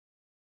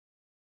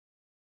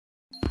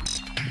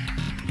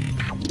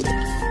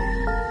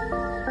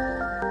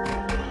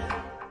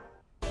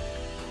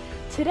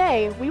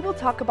Today, we will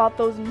talk about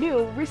those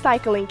new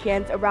recycling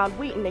cans around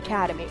Wheaton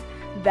Academy.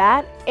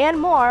 That and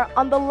more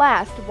on the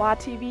last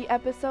WATV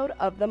episode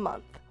of the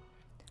month.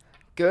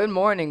 Good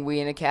morning,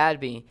 Wheaton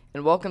Academy,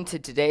 and welcome to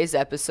today's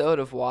episode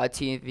of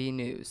WATV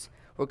News.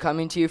 We're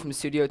coming to you from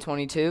Studio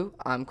 22.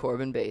 I'm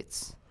Corbin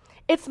Bates.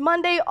 It's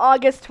Monday,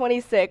 August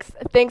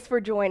 26th. Thanks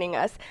for joining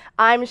us.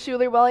 I'm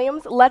Shuler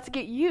Williams. Let's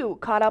get you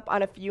caught up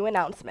on a few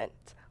announcements.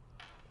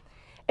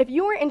 If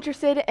you are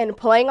interested in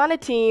playing on a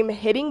team,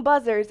 hitting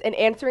buzzers, and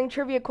answering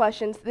trivia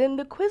questions, then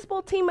the Quiz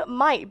Bowl team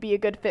might be a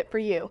good fit for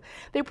you.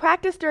 They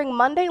practice during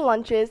Monday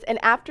lunches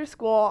and after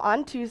school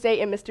on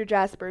Tuesday in Mr.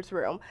 Jasper's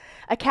room,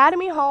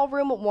 Academy Hall,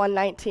 room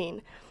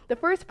 119. The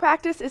first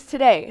practice is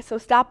today, so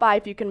stop by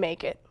if you can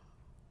make it.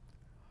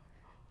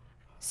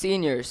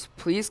 Seniors,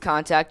 please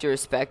contact your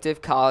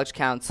respective college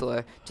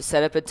counselor to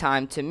set up a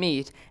time to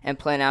meet and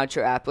plan out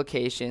your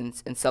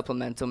applications and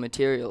supplemental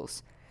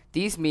materials.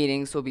 These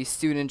meetings will be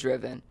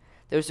student-driven.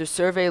 There's a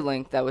survey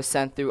link that was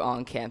sent through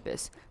on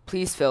campus.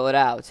 Please fill it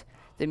out.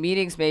 The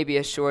meetings may be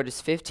as short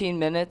as 15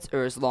 minutes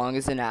or as long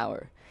as an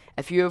hour.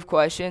 If you have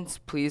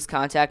questions, please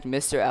contact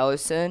Mr.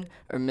 Ellerson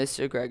or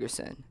Mr.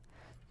 Gregerson.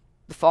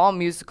 The fall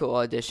musical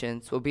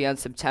auditions will be on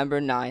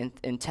September 9th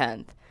and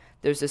 10th.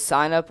 There's a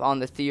sign-up on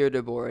the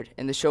theater board,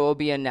 and the show will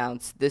be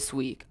announced this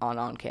week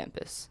on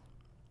campus.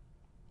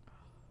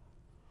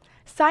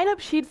 Sign-up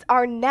sheets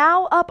are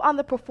now up on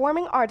the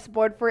Performing Arts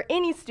Board for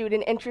any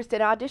student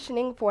interested in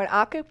auditioning for an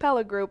a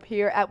cappella group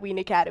here at Wheaton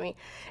Academy.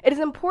 It is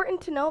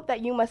important to note that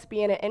you must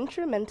be in an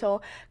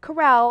instrumental,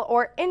 chorale,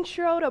 or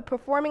intro to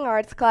performing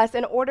arts class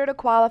in order to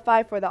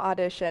qualify for the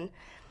audition.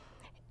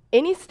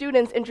 Any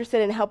students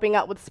interested in helping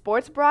out with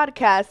sports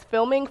broadcasts,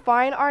 filming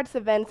fine arts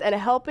events, and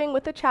helping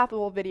with the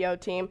chapel video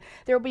team,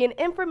 there will be an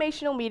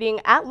informational meeting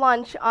at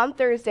lunch on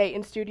Thursday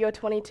in Studio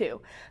 22.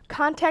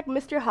 Contact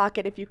Mr.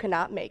 Hockett if you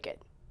cannot make it.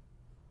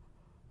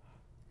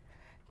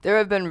 There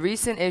have been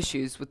recent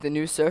issues with the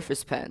new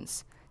Surface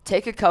pens.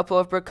 Take a couple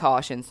of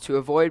precautions to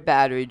avoid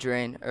battery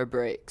drain or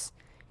breaks.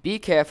 Be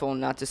careful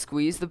not to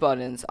squeeze the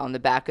buttons on the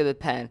back of the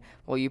pen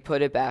while you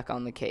put it back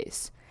on the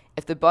case.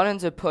 If the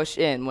buttons are pushed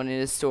in when it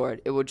is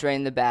stored, it will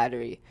drain the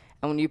battery.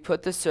 And when you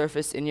put the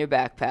Surface in your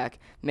backpack,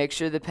 make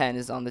sure the pen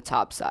is on the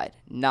top side,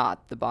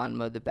 not the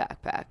bottom of the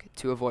backpack,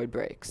 to avoid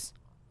breaks.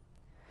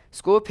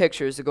 School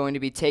pictures are going to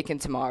be taken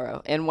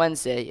tomorrow and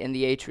Wednesday in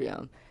the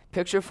atrium.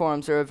 Picture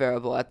forms are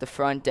available at the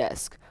front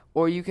desk,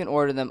 or you can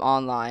order them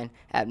online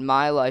at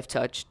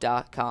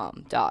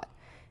mylifetouch.com.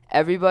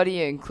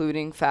 Everybody,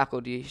 including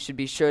faculty, should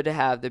be sure to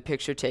have their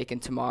picture taken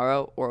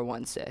tomorrow or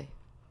Wednesday.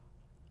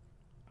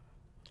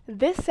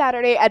 This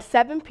Saturday at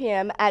 7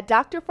 p.m. at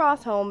Dr.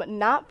 Frost's home,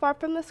 not far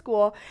from the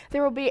school,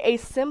 there will be a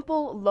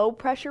simple,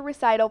 low-pressure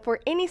recital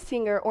for any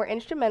singer or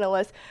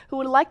instrumentalist who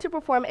would like to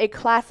perform a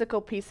classical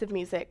piece of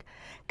music.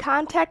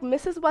 Contact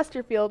Mrs.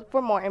 Westerfield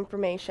for more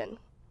information.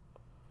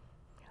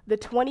 The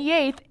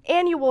 28th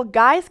annual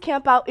Guys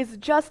Campout is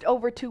just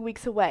over 2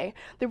 weeks away.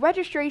 The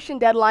registration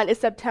deadline is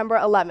September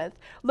 11th.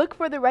 Look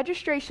for the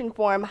registration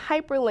form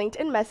hyperlinked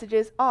in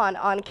messages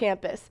on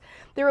campus.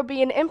 There will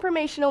be an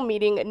informational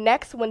meeting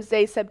next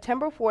Wednesday,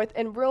 September 4th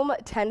in room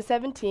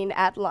 1017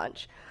 at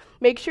lunch.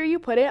 Make sure you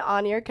put it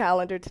on your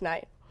calendar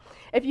tonight.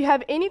 If you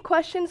have any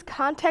questions,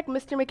 contact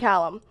Mr.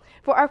 McCallum.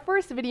 For our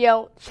first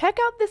video, check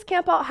out this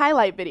campout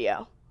highlight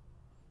video.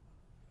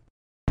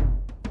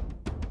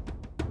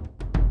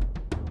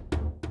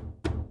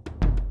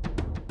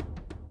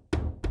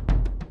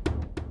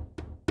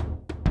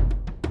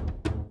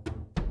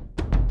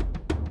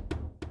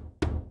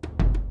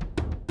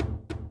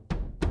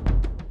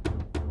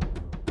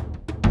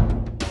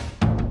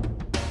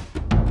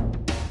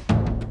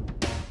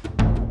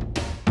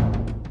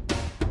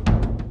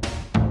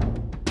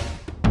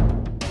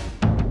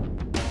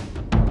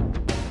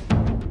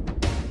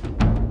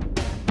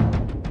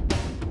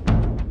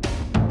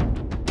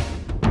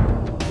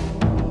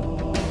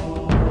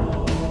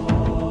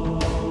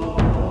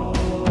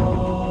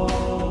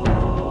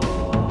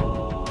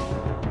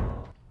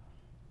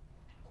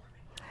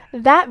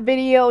 That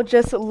video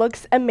just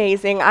looks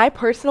amazing. I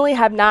personally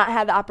have not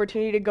had the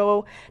opportunity to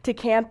go to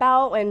camp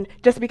out, and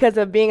just because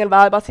of being in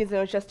volleyball season,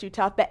 it was just too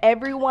tough. But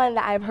everyone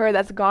that I've heard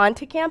that's gone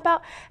to camp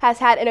out has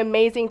had an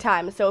amazing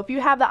time. So if you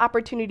have the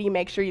opportunity,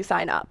 make sure you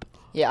sign up.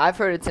 Yeah, I've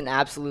heard it's an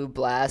absolute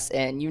blast,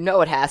 and you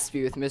know it has to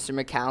be with Mr.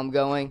 McCallum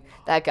going.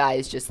 That guy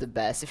is just the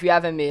best. If you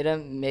haven't met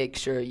him, make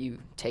sure you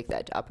take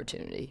that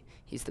opportunity.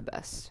 He's the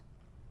best.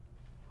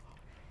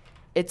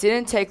 It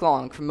didn't take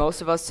long for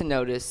most of us to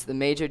notice the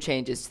major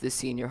changes to the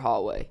senior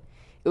hallway.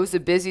 It was a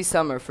busy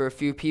summer for a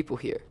few people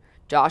here.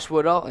 Josh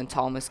Woodall and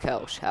Thomas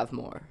Kelsch have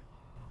more.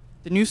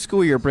 The new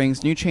school year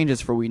brings new changes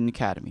for Wheaton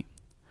Academy.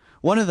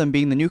 One of them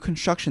being the new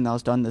construction that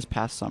was done this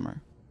past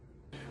summer.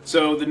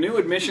 So the new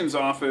admissions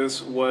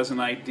office was an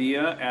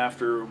idea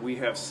after we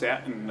have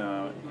sat in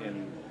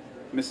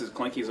Mrs.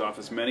 Klinke's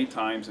office many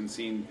times and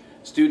seen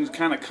students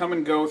kind of come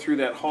and go through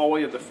that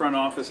hallway of the front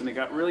office, and it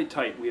got really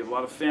tight. We have a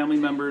lot of family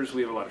members,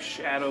 we have a lot of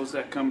shadows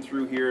that come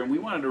through here, and we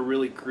wanted to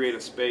really create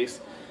a space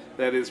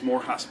that is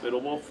more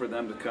hospitable for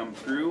them to come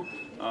through,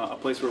 a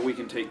place where we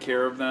can take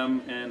care of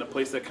them, and a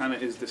place that kind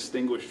of is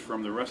distinguished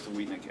from the rest of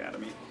Wheaton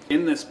Academy.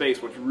 In this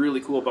space, what's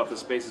really cool about this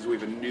space is we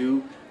have a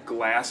new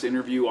glass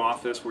interview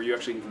office where you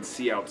actually can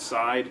see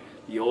outside.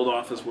 The old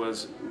office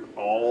was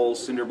all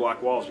cinder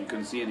block walls, you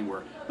couldn't see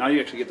anywhere. Now you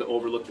actually get to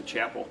overlook the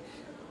chapel.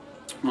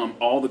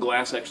 All the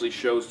glass actually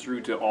shows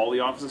through to all the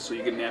offices, so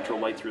you get natural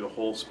light through the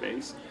whole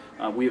space.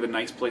 We have a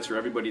nice place for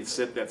everybody to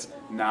sit that's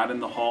not in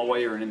the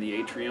hallway or in the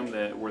atrium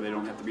where they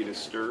don't have to be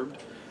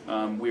disturbed.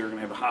 We are going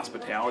to have a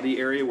hospitality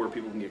area where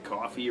people can get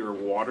coffee or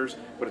waters,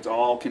 but it's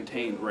all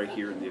contained right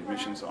here in the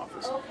admissions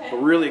office. We're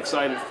really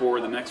excited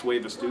for the next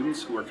wave of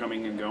students who are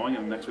coming and going,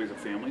 and the next wave of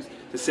families,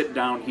 to sit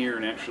down here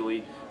and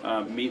actually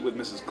meet with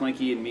Mrs.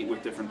 Klinke and meet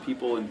with different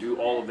people and do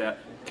all of that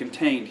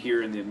contained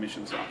here in the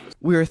admissions office.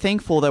 We are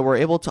thankful that we're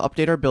able to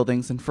update our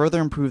buildings and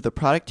further improve the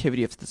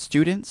productivity of the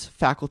students,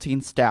 faculty,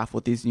 and staff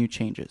with these new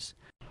changes.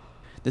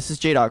 This is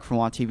J-Dog from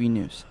WATV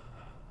News.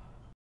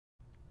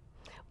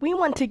 We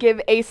want to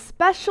give a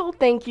special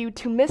thank you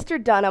to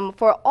Mr. Dunham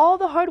for all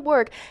the hard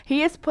work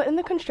he has put in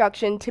the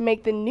construction to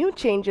make the new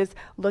changes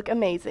look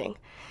amazing.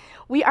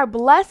 We are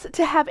blessed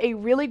to have a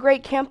really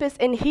great campus,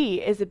 and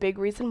he is a big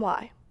reason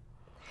why.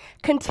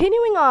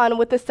 Continuing on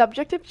with the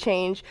subject of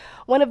change,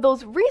 one of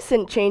those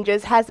recent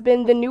changes has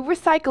been the new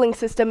recycling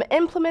system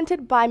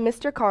implemented by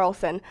Mr.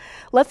 Carlson.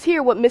 Let's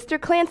hear what Mr.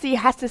 Clancy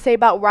has to say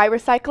about why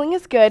recycling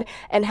is good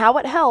and how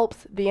it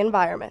helps the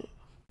environment.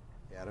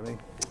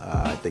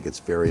 I think it's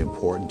very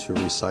important to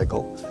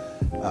recycle.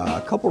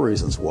 A couple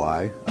reasons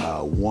why.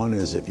 One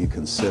is if you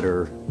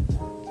consider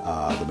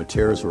the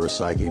materials we're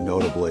recycling,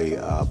 notably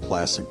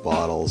plastic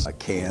bottles,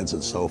 cans,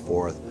 and so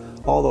forth,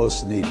 all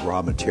those need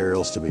raw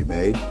materials to be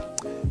made.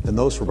 And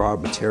those raw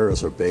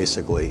materials are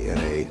basically in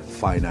a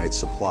finite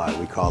supply.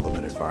 We call them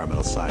in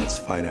environmental science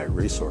finite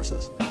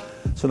resources.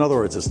 So in other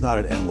words, it's not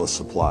an endless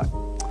supply.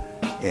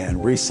 And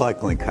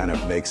recycling kind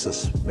of makes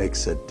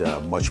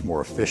it much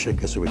more efficient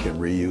because we can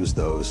reuse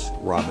those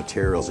raw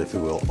materials, if you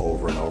will,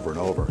 over and over and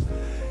over.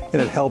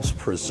 And it helps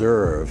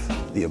preserve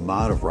the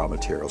amount of raw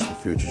materials for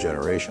future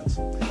generations.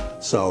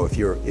 So if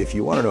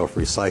you want to know if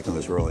recycling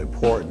is really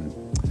important,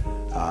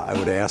 I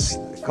would ask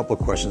a couple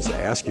of questions to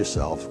ask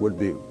yourself. Would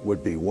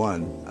be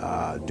one,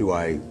 do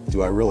I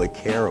really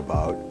care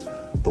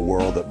about the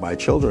world that my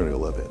children are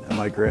going to live in, and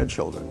my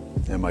grandchildren,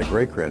 and my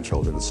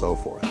great-grandchildren, and so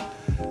forth?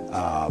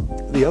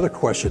 The other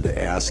question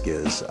to ask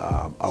is,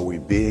 are we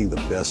being the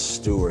best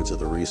stewards of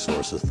the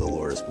resources the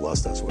Lord has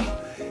blessed us with?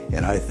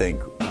 And I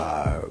think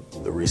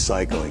the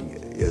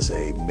recycling is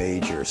a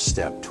major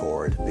step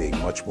toward being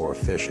much more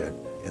efficient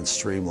and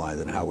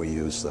streamlined in how we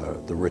use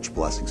the rich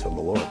blessings from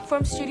the Lord.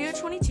 From Studio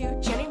 22,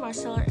 Jenny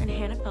Marsteller and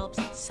Hannah Phelps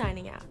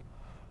signing out.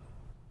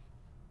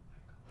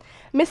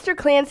 Mr.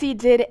 Clancy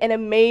did an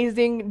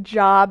amazing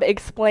job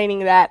explaining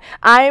that.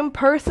 I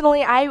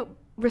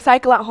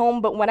recycle at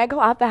home, but when I go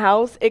out the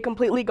house, it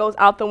completely goes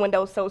out the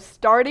window. So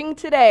starting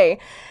today,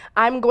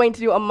 I'm going to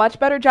do a much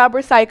better job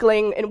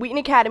recycling. In Wheaton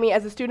Academy,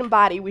 as a student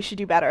body, we should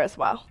do better as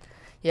well.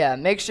 Yeah,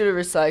 make sure to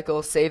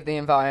recycle, save the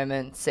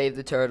environment, save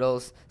the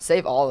turtles,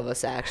 save all of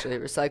us actually.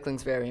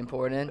 Recycling's very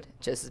important,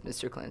 just as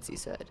Mr. Clancy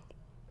said.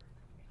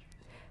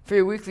 For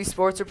your weekly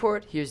sports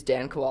report, here's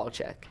Dan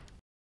Kowalczyk.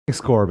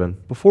 Thanks, Corbin.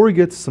 Before we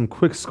get to some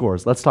quick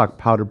scores, let's talk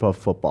Powder Puff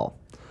football.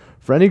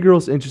 For any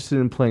girls interested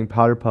in playing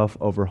Powder Puff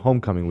over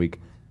homecoming week,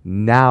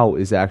 now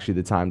is actually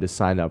the time to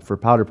sign up for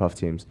Powder Puff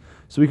teams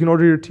so we can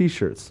order your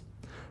t-shirts.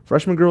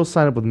 Freshman girls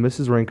sign up with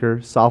Mrs.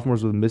 Rinker,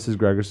 sophomores with Mrs.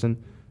 Gregerson,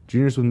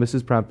 juniors with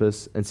Mrs.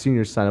 Prempis, and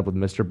seniors sign up with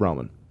Mr.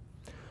 Broman.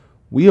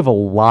 We have a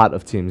lot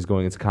of teams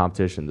going into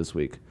competition this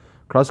week.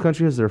 Cross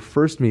country has their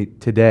first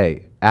meet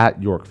today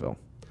at Yorkville.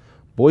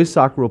 Boys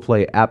soccer will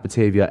play at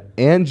Batavia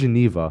and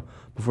Geneva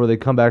before they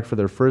come back for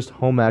their first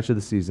home match of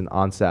the season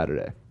on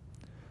Saturday.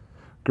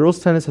 Girls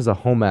tennis has a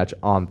home match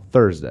on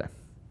Thursday.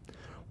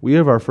 We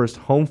have our first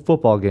home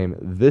football game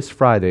this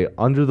Friday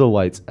under the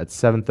lights at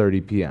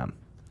 7:30 p.m.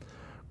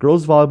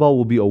 Girls volleyball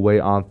will be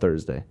away on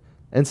Thursday.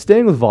 And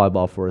staying with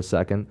volleyball for a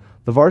second,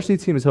 the varsity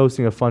team is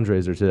hosting a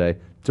fundraiser today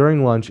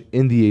during lunch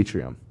in the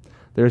atrium.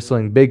 They're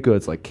selling baked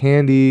goods like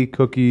candy,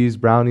 cookies,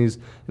 brownies,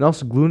 and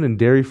also gluten and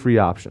dairy-free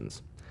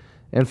options.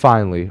 And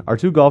finally, our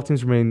two golf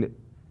teams remain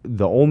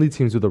the only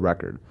teams with a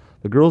record.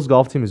 The girls'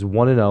 golf team is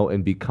 1-0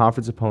 and beat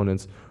conference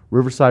opponents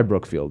Riverside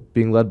Brookfield,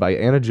 being led by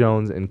Anna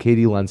Jones and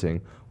Katie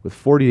Lensing with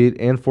 48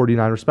 and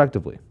 49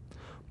 respectively.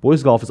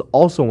 Boys golf is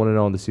also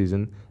 1-0 in the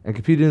season and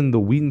competed in the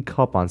Wheaton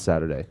Cup on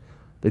Saturday.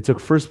 They took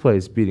first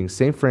place, beating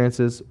St.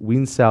 Francis,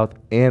 Wheaton South,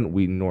 and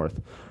Wheaton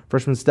North.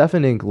 Freshman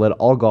Stefan Inc. led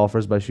all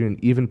golfers by shooting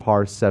even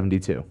par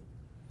 72.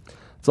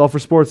 That's all for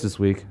sports this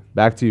week.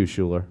 Back to you,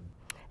 Schuler.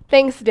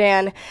 Thanks,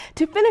 Dan.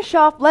 To finish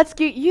off, let's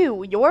get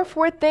you your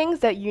 4 things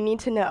that you need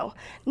to know.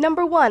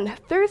 Number 1,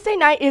 Thursday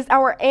night is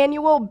our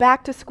annual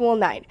back-to-school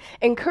night.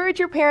 Encourage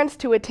your parents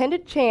to attend to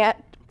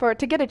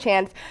get a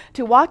chance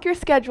to walk your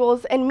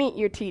schedules and meet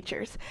your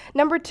teachers.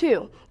 Number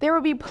 2, there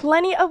will be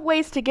plenty of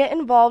ways to get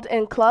involved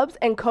in clubs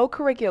and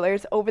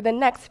co-curriculars over the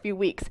next few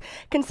weeks.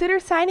 Consider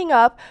signing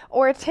up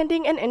or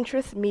attending an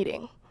interest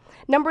meeting.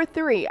 Number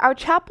 3, our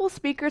chapel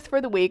speakers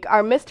for the week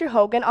are Mr.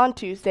 Hogan on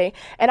Tuesday,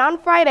 and on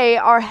Friday,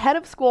 our head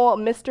of school,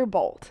 Mr.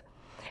 Bolt.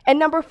 And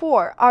number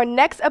 4, our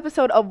next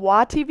episode of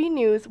WA TV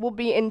News will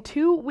be in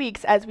 2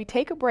 weeks as we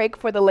take a break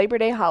for the Labor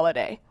Day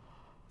holiday.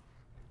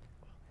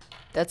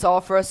 That's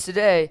all for us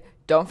today.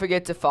 Don't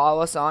forget to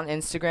follow us on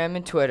Instagram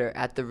and Twitter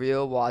at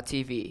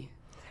TheRealWaTV.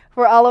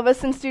 For all of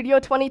us in Studio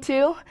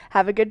 22,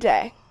 have a good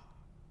day.